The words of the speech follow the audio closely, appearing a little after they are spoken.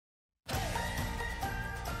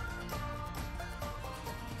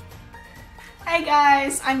Hey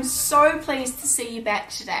guys, I'm so pleased to see you back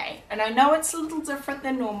today, and I know it's a little different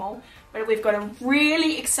than normal, but we've got a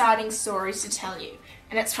really exciting story to tell you,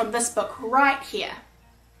 and it's from this book right here.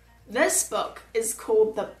 This book is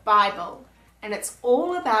called the Bible, and it's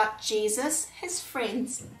all about Jesus, his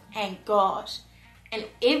friends, and God, and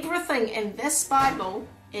everything in this Bible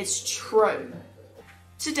is true.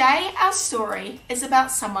 Today our story is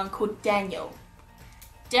about someone called Daniel.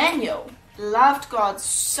 Daniel loved God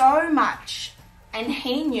so much, and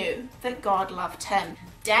he knew that God loved him.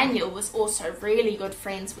 Daniel was also really good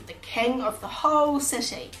friends with the king of the whole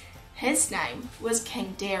city. His name was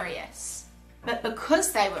King Darius. But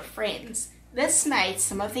because they were friends, this made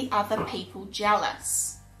some of the other people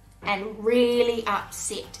jealous and really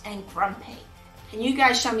upset and grumpy. Can you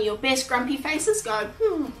guys show me your best grumpy faces? Go,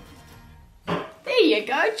 There you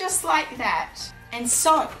go, just like that. And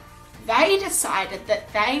so they decided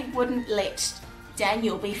that they wouldn't let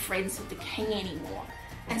Daniel be friends with the king anymore.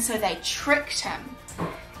 And so they tricked him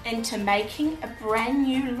into making a brand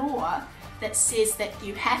new law that says that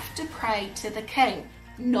you have to pray to the king,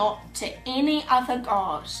 not to any other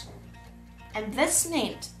god. And this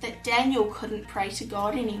meant that Daniel couldn't pray to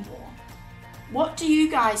God anymore. What do you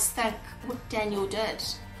guys think what Daniel did?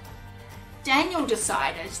 Daniel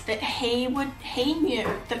decided that he knew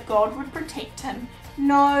that God would protect him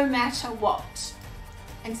no matter what.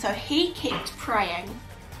 And so he kept praying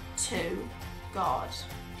to God.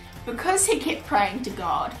 Because he kept praying to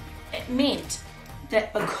God, it meant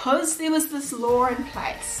that because there was this law in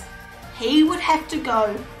place, he would have to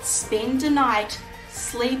go spend a night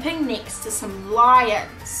sleeping next to some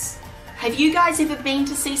lions. Have you guys ever been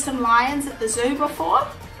to see some lions at the zoo before?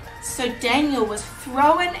 So Daniel was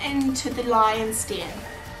thrown into the lion's den,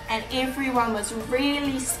 and everyone was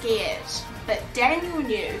really scared. But Daniel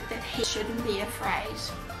knew that he shouldn't be afraid.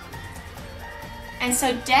 And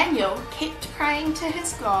so Daniel kept praying to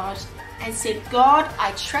his God and said, God,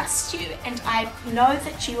 I trust you and I know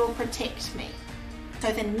that you will protect me.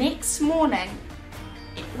 So the next morning,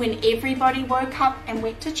 when everybody woke up and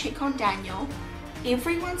went to check on Daniel,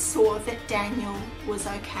 everyone saw that Daniel was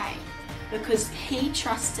okay because he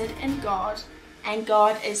trusted in God, and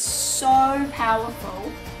God is so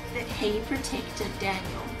powerful that he protected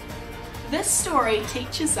Daniel. This story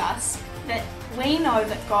teaches us that we know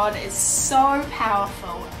that God is so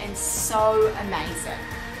powerful and so amazing.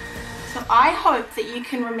 So I hope that you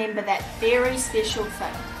can remember that very special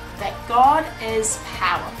thing, that God is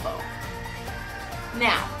powerful.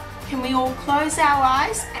 Now, can we all close our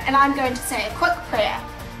eyes? And I'm going to say a quick prayer.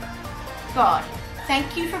 God,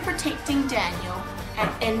 thank you for protecting Daniel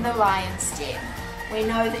and in the lion's den. We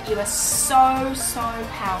know that you are so, so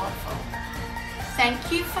powerful.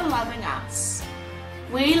 Thank you for loving us.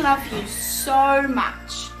 We love you so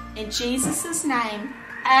much. In Jesus' name,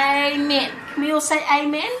 amen. Can we all say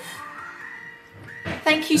amen?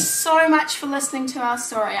 Thank you so much for listening to our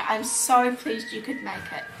story. I'm so pleased you could make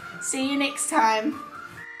it. See you next time.